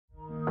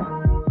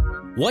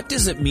What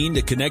does it mean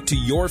to connect to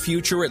your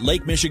future at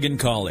Lake Michigan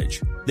College?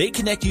 They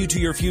connect you to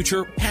your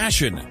future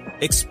passion.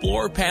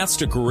 Explore paths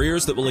to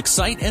careers that will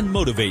excite and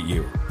motivate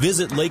you.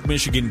 Visit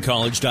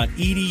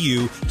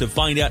lakemichigancollege.edu to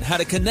find out how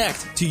to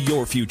connect to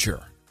your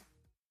future.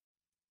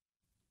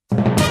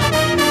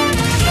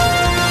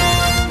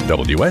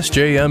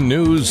 WSJM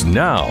News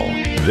Now.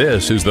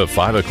 This is the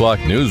 5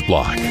 o'clock news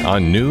block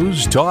on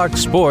News Talk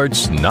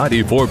Sports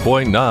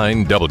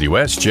 94.9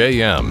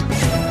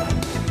 WSJM.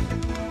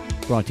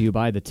 Brought to you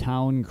by the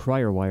Town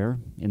Crier Wire.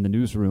 In the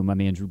newsroom, I'm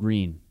Andrew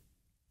Green.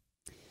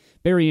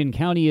 Berrien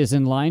County is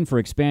in line for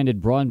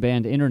expanded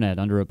broadband internet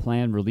under a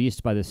plan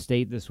released by the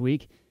state this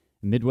week.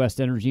 Midwest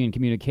Energy and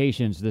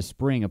Communications this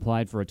spring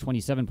applied for a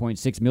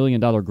 $27.6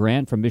 million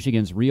grant from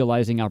Michigan's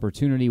Realizing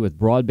Opportunity with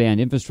Broadband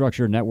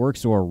Infrastructure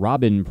Networks, or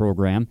ROBIN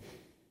program.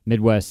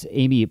 Midwest's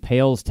Amy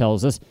Pales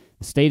tells us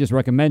the state has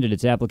recommended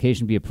its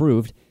application be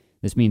approved.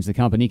 This means the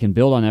company can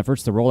build on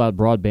efforts to roll out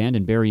broadband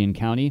in Berrien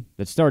County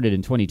that started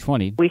in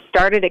 2020. We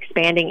started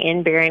expanding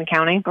in Berrien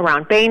County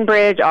around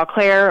Bainbridge, Eau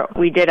Claire.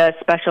 We did a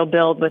special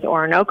build with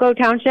Orinoco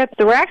Township.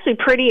 So we're actually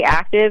pretty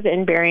active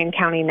in Berrien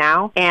County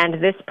now,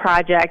 and this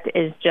project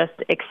is just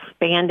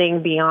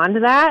expanding beyond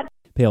that.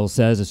 Pales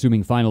says,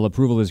 assuming final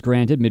approval is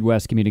granted,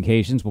 Midwest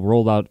Communications will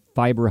roll out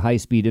fiber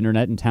high-speed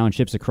internet in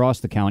townships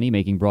across the county,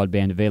 making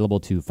broadband available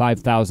to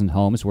 5,000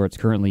 homes where it's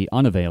currently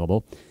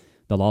unavailable.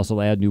 They'll also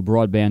add new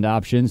broadband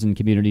options in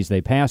communities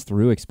they pass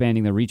through,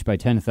 expanding their reach by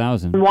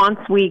 10,000. Once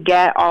we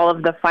get all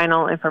of the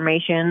final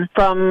information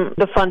from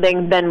the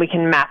funding, then we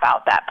can map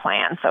out that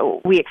plan.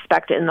 So we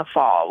expect in the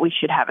fall we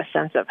should have a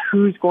sense of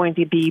who's going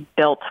to be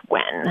built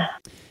when.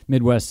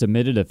 Midwest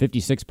submitted a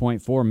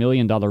 $56.4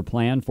 million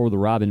plan for the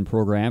ROBIN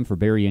program for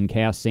Berrien,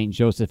 Cass, St.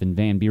 Joseph, and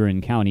Van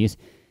Buren counties.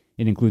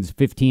 It includes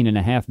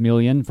 $15.5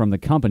 million from the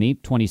company,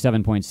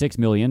 $27.6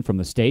 million from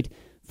the state,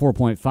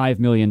 $4.5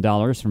 million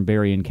from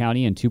Berrien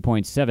County, and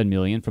 $2.7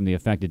 million from the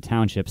affected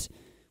townships.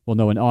 We'll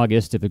know in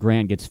August if the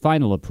grant gets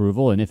final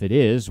approval, and if it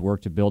is,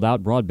 work to build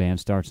out broadband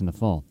starts in the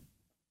fall.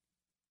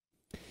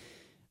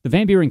 The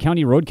Van Buren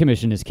County Road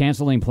Commission is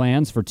canceling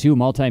plans for two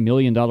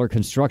multi-million-dollar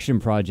construction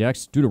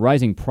projects due to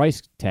rising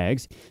price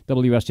tags.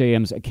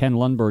 WSJM's Ken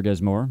Lundberg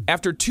has more.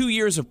 After 2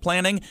 years of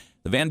planning,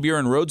 the Van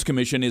Buren Roads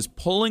Commission is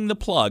pulling the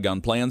plug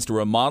on plans to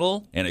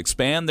remodel and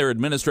expand their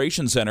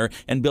administration center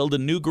and build a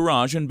new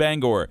garage in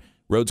Bangor.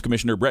 Roads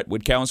Commissioner Brett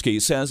Witkowski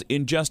says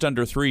in just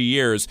under 3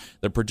 years,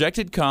 the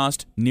projected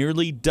cost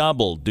nearly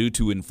doubled due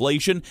to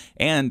inflation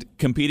and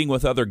competing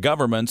with other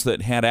governments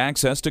that had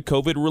access to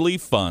COVID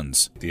relief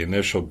funds. The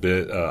initial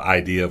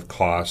idea of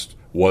cost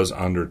was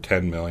under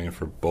 $10 million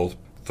for both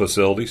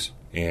facilities,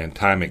 and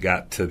time it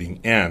got to the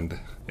end,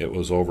 it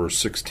was over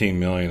 $16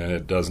 million, and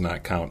it does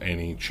not count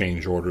any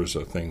change orders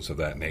or things of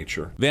that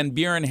nature. Van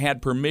Buren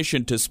had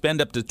permission to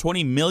spend up to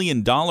 $20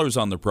 million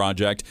on the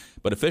project,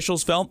 but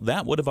officials felt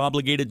that would have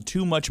obligated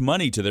too much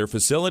money to their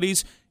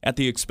facilities at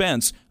the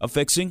expense of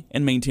fixing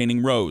and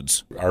maintaining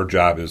roads. Our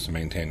job is to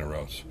maintain the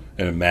roads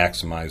and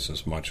maximize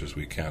as much as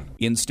we can.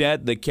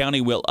 Instead, the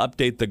county will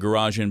update the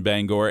garage in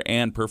Bangor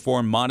and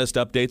perform modest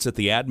updates at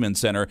the admin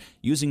center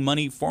using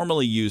money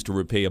formerly used to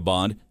repay a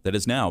bond that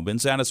has now been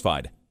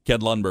satisfied. Ken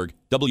Lundberg,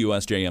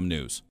 WSJM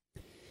News.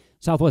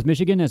 Southwest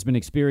Michigan has been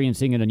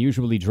experiencing an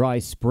unusually dry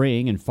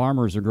spring, and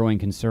farmers are growing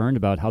concerned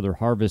about how their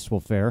harvests will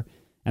fare.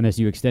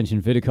 MSU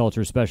Extension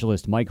viticulture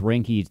specialist Mike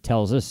Reinke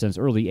tells us since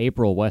early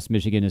April, West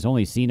Michigan has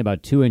only seen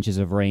about 2 inches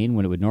of rain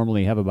when it would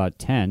normally have about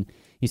 10.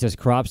 He says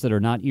crops that are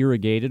not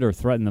irrigated or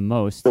threaten the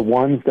most. The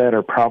ones that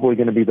are probably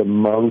going to be the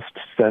most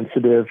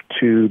sensitive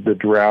to the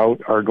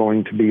drought are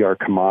going to be our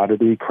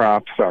commodity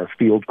crops, our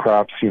field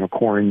crops,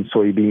 corn,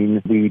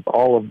 soybean, wheat,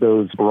 all of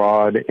those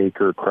broad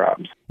acre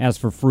crops. As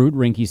for fruit,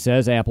 Rinke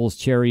says apples,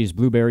 cherries,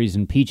 blueberries,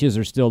 and peaches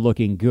are still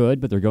looking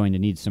good, but they're going to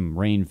need some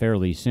rain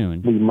fairly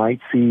soon. We might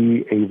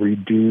see a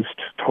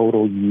reduced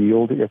total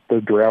yield if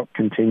the drought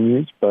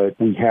continues, but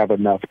we have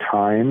enough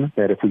time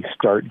that if we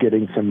start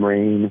getting some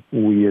rain,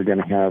 we are going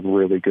to have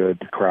really good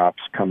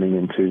crops coming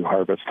into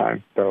harvest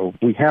time. So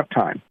we have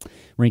time.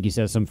 Rinke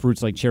says some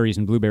fruits like cherries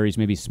and blueberries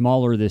may be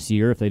smaller this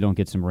year if they don't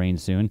get some rain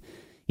soon.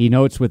 He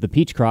notes with the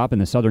peach crop in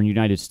the southern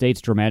United States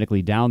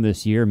dramatically down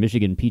this year,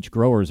 Michigan peach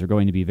growers are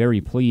going to be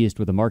very pleased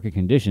with the market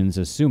conditions,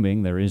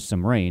 assuming there is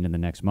some rain in the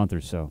next month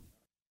or so.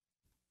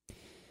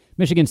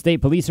 Michigan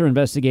State Police are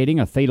investigating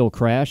a fatal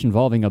crash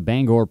involving a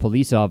Bangor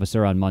police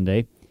officer on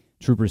Monday.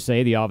 Troopers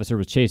say the officer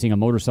was chasing a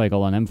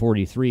motorcycle on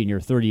M43 near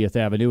 30th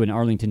Avenue in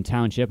Arlington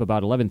Township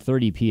about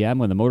 11:30 p.m.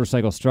 when the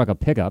motorcycle struck a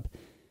pickup.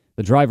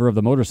 The driver of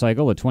the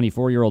motorcycle, a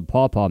 24-year-old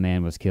Pawpaw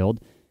man, was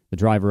killed. The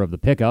driver of the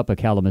pickup, a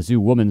Kalamazoo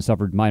woman,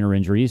 suffered minor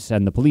injuries,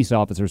 and the police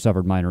officer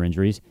suffered minor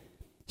injuries.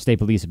 State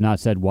police have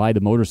not said why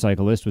the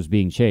motorcyclist was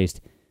being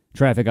chased.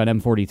 Traffic on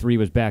M43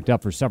 was backed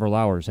up for several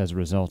hours as a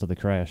result of the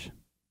crash.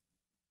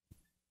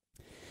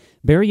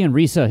 Berrien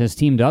RISA has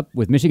teamed up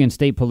with Michigan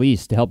State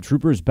Police to help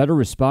troopers better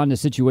respond to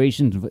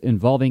situations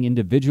involving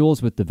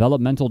individuals with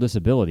developmental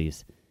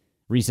disabilities.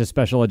 RISA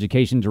Special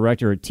Education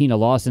Director Tina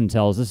Lawson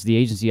tells us the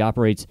agency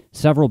operates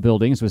several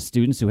buildings with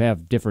students who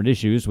have different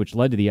issues, which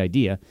led to the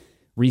idea.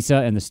 RISA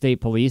and the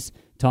state police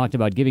talked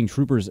about giving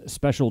troopers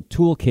special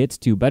toolkits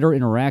to better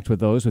interact with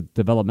those with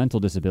developmental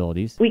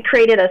disabilities. We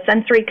created a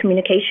sensory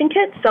communication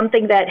kit,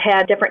 something that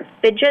had different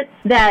fidgets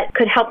that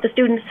could help the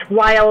students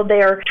while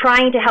they're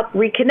trying to help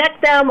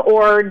reconnect them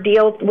or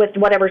deal with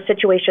whatever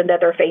situation that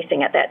they're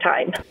facing at that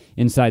time.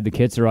 Inside the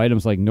kits are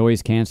items like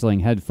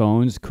noise-canceling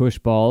headphones, cush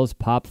balls,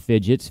 pop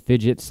fidgets,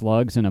 fidget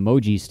slugs, and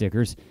emoji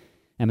stickers.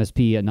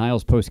 MSP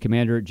Niles Post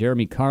Commander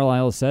Jeremy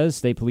Carlisle says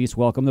state police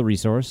welcome the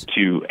resource.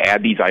 To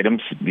add these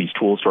items, these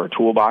tools to our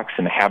toolbox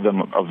and have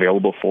them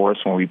available for us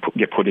when we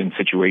get put in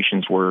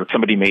situations where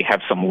somebody may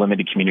have some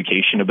limited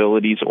communication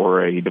abilities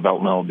or a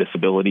developmental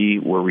disability,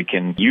 where we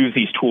can use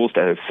these tools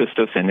to assist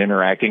us in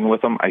interacting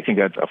with them, I think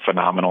that's a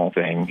phenomenal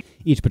thing.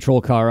 Each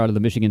patrol car out of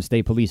the Michigan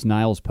State Police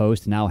Niles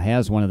Post now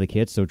has one of the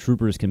kits so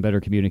troopers can better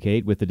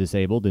communicate with the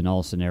disabled in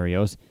all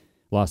scenarios.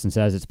 Lawson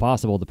says it's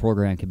possible the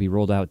program can be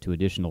rolled out to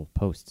additional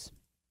posts.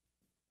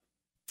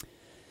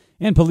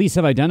 And police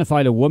have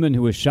identified a woman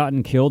who was shot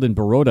and killed in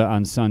Baroda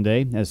on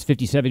Sunday as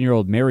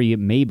 57-year-old Mary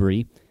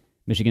Mabry.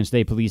 Michigan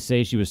State Police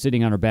say she was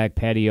sitting on her back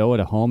patio at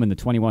a home in the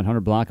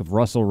 2100 block of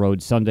Russell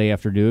Road Sunday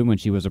afternoon when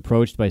she was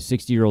approached by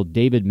 60-year-old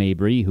David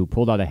Mabry, who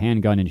pulled out a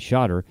handgun and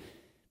shot her.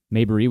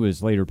 Mabry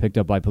was later picked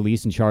up by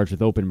police and charged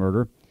with open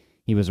murder.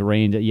 He was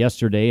arraigned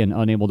yesterday and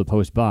unable to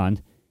post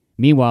bond.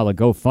 Meanwhile, a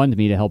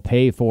GoFundMe to help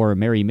pay for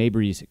Mary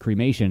Mabry's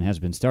cremation has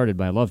been started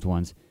by loved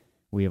ones.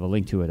 We have a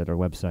link to it at our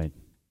website.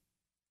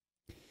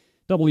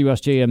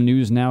 WSJM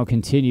News now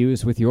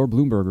continues with your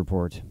Bloomberg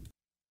Report.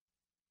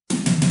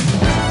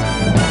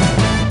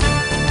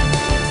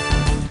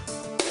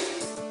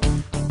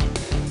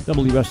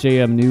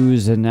 WSJM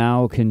News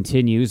now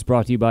continues,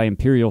 brought to you by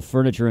Imperial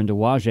Furniture in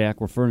Dowagiac,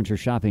 where furniture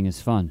shopping is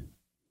fun.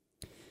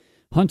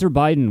 Hunter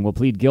Biden will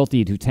plead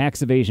guilty to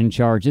tax evasion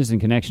charges in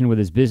connection with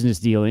his business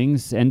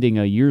dealings, ending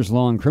a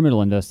years-long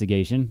criminal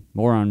investigation.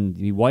 More on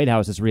the White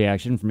House's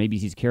reaction from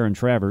ABC's Karen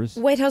Travers.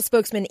 White House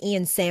spokesman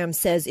Ian Sam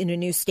says in a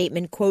new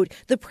statement, quote,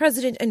 "The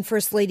president and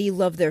first lady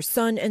love their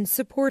son and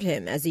support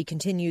him as he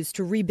continues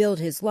to rebuild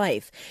his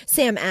life."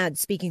 Sam adds,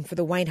 speaking for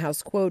the White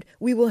House, quote,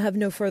 "We will have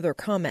no further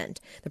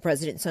comment." The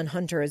president's son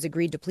Hunter has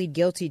agreed to plead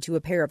guilty to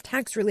a pair of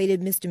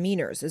tax-related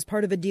misdemeanors as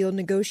part of a deal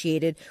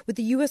negotiated with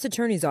the U.S.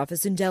 Attorney's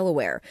Office in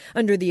Delaware.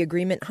 Under the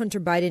agreement, Hunter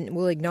Biden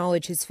will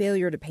acknowledge his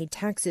failure to pay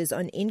taxes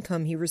on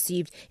income he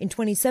received in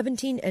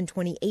 2017 and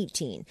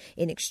 2018.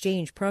 In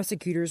exchange,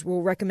 prosecutors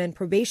will recommend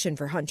probation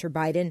for Hunter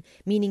Biden,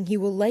 meaning he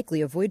will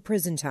likely avoid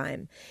prison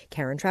time.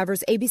 Karen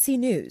Travers, ABC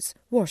News,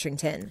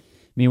 Washington.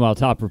 Meanwhile,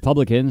 top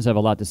Republicans have a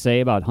lot to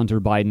say about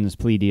Hunter Biden's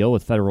plea deal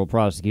with federal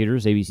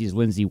prosecutors. ABC's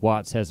Lindsay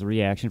Watts has a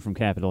reaction from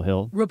Capitol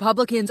Hill.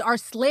 Republicans are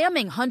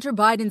slamming Hunter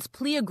Biden's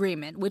plea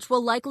agreement, which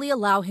will likely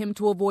allow him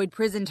to avoid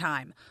prison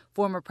time.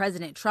 Former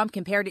President Trump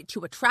compared it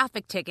to a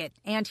traffic ticket.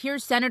 And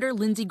here's Senator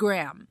Lindsey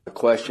Graham. The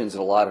questions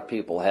that a lot of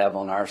people have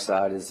on our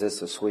side, is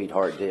this a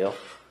sweetheart deal?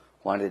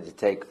 Why did it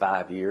take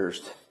 5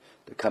 years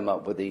to come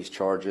up with these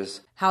charges?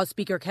 House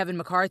Speaker Kevin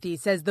McCarthy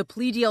says the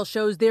plea deal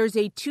shows there's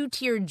a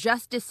two-tiered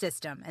justice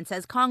system and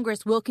says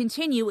Congress will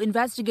continue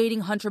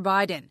investigating Hunter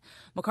Biden.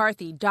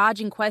 McCarthy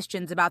dodging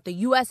questions about the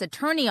U.S.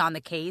 attorney on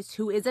the case,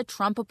 who is a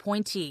Trump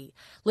appointee.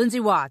 Lindsay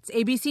Watts,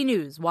 ABC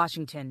News,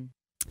 Washington.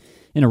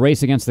 In a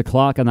race against the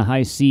clock on the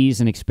high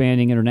seas, an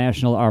expanding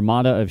international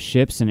armada of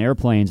ships and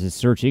airplanes is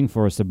searching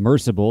for a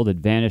submersible that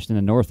vanished in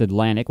the North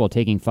Atlantic while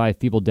taking 5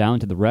 people down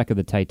to the wreck of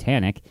the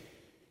Titanic.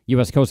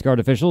 U.S. Coast Guard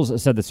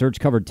officials said the search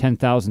covered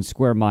 10,000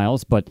 square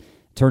miles, but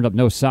turned up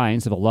no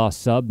signs of a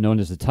lost sub known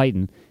as the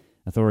Titan.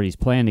 Authorities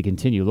plan to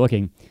continue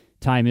looking.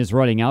 Time is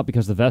running out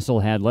because the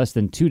vessel had less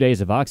than 2 days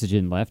of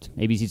oxygen left.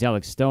 ABC's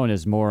Alex Stone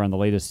has more on the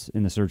latest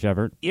in the search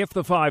effort. If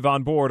the 5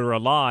 on board are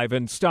alive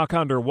and stuck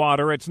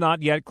underwater, it's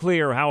not yet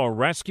clear how a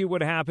rescue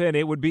would happen.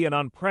 It would be an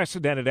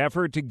unprecedented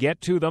effort to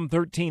get to them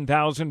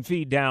 13,000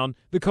 feet down.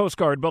 The Coast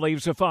Guard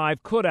believes the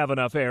 5 could have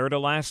enough air to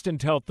last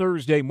until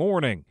Thursday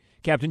morning.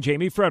 Captain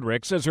Jamie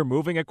Frederick says they're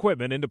moving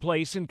equipment into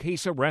place in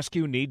case a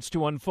rescue needs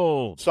to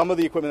unfold. Some of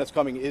the equipment that's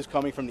coming is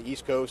coming from the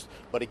East Coast,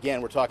 but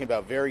again, we're talking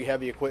about very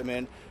heavy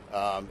equipment.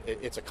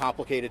 It's a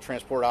complicated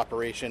transport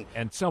operation.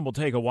 And some will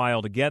take a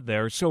while to get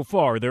there. So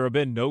far, there have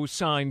been no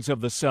signs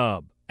of the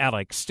sub.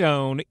 Alex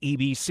Stone,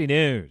 ABC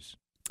News.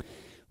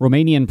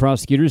 Romanian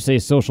prosecutors say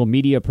social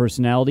media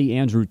personality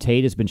Andrew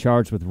Tate has been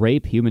charged with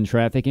rape, human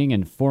trafficking,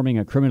 and forming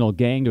a criminal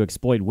gang to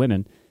exploit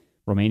women.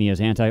 Romania's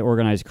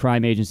anti-organized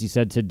crime agency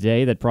said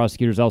today that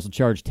prosecutors also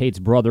charged Tate's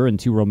brother and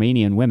 2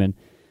 Romanian women.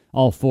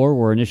 All 4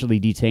 were initially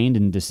detained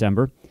in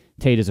December.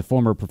 Tate is a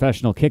former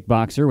professional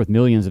kickboxer with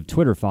millions of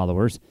Twitter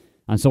followers.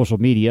 On social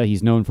media,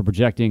 he's known for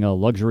projecting a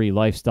luxury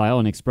lifestyle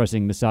and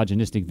expressing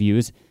misogynistic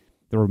views.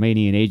 The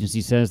Romanian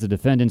agency says the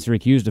defendants are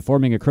accused of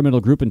forming a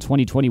criminal group in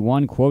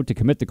 2021, quote, to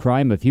commit the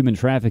crime of human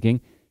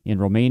trafficking in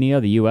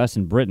Romania, the U.S.,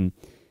 and Britain.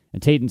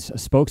 And Tate's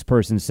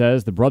spokesperson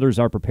says the brothers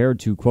are prepared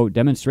to, quote,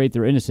 demonstrate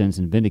their innocence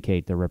and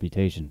vindicate their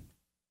reputation.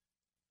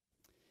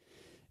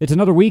 It's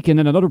another weekend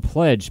and another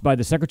pledge by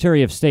the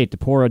Secretary of State to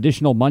pour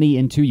additional money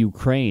into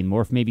Ukraine.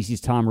 More from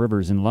ABC's Tom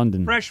Rivers in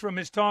London. Fresh from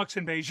his talks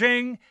in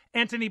Beijing,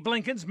 Antony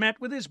Blinken's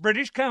met with his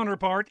British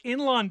counterpart in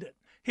London.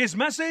 His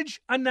message,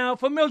 a now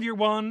familiar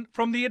one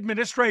from the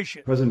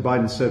administration. President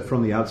Biden said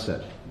from the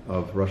outset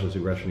of Russia's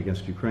aggression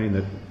against Ukraine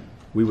that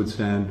we would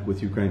stand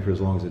with Ukraine for as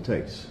long as it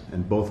takes,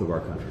 and both of our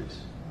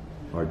countries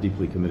are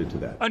deeply committed to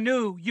that. A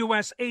new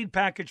U.S. aid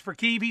package for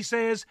Kyiv, he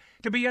says,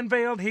 to be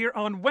unveiled here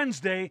on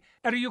Wednesday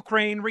at a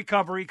Ukraine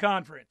recovery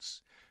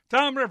conference.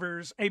 Tom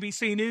Rivers,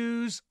 ABC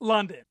News,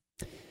 London.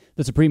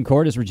 The Supreme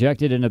Court has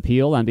rejected an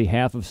appeal on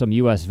behalf of some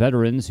U.S.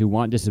 veterans who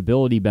want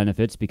disability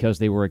benefits because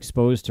they were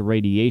exposed to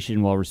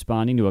radiation while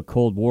responding to a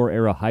Cold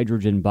War-era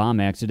hydrogen bomb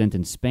accident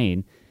in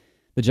Spain.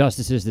 The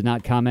justices did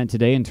not comment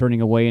today in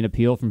turning away an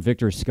appeal from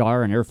Victor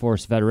Scar, an Air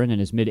Force veteran in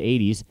his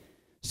mid-80s.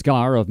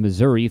 Scar of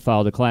Missouri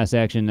filed a class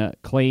action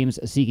claims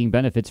seeking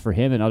benefits for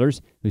him and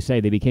others who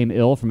say they became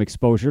ill from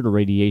exposure to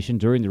radiation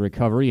during the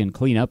recovery and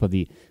cleanup of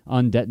the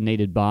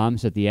undetonated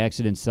bombs at the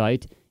accident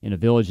site in a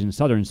village in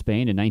southern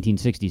Spain in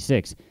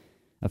 1966.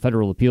 A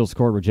federal appeals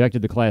court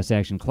rejected the class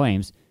action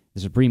claims.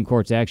 The Supreme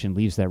Court's action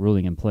leaves that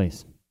ruling in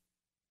place.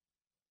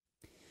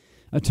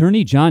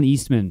 Attorney John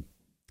Eastman,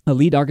 a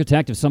lead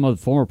architect of some of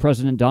former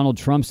President Donald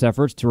Trump's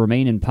efforts to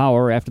remain in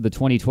power after the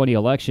 2020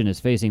 election, is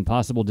facing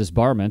possible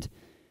disbarment.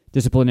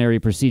 Disciplinary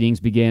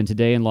proceedings began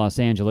today in Los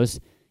Angeles.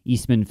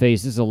 Eastman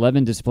faces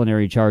 11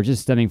 disciplinary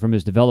charges stemming from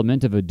his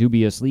development of a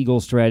dubious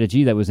legal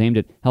strategy that was aimed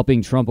at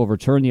helping Trump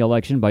overturn the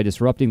election by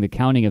disrupting the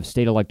counting of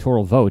state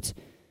electoral votes.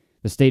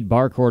 The State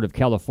Bar Court of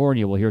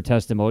California will hear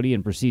testimony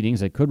in proceedings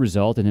that could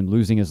result in him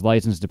losing his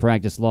license to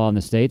practice law in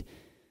the state.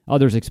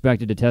 Others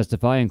expected to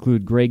testify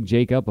include Greg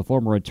Jacob, a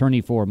former attorney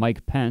for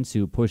Mike Pence,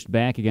 who pushed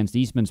back against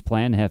Eastman's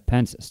plan to have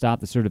Pence stop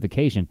the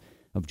certification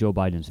of Joe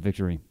Biden's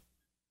victory.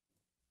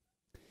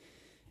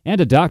 And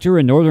a doctor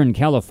in Northern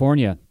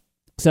California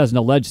says an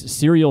alleged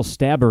serial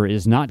stabber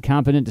is not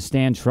competent to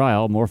stand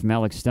trial. More from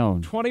Alex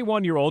Stone.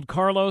 21-year-old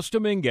Carlos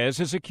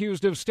Dominguez is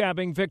accused of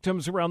stabbing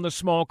victims around the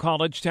small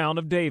college town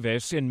of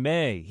Davis in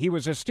May. He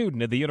was a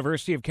student at the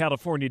University of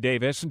California,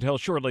 Davis until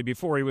shortly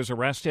before he was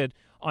arrested.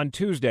 On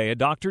Tuesday, a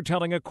doctor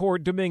telling a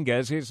court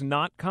Dominguez is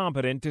not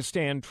competent to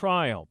stand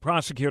trial.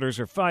 Prosecutors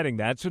are fighting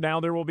that, so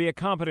now there will be a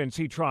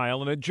competency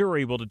trial and a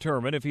jury will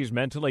determine if he's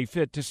mentally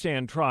fit to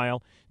stand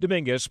trial.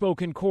 Dominguez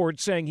spoke in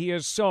court saying he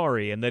is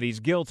sorry and that he's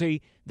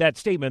guilty. That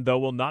statement, though,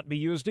 will not be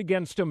used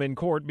against him in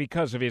court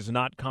because of his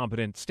not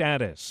competent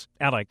status.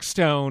 Alex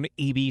Stone,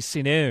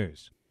 ABC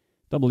News.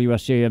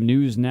 WSJM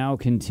News now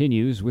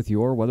continues with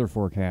your weather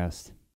forecast.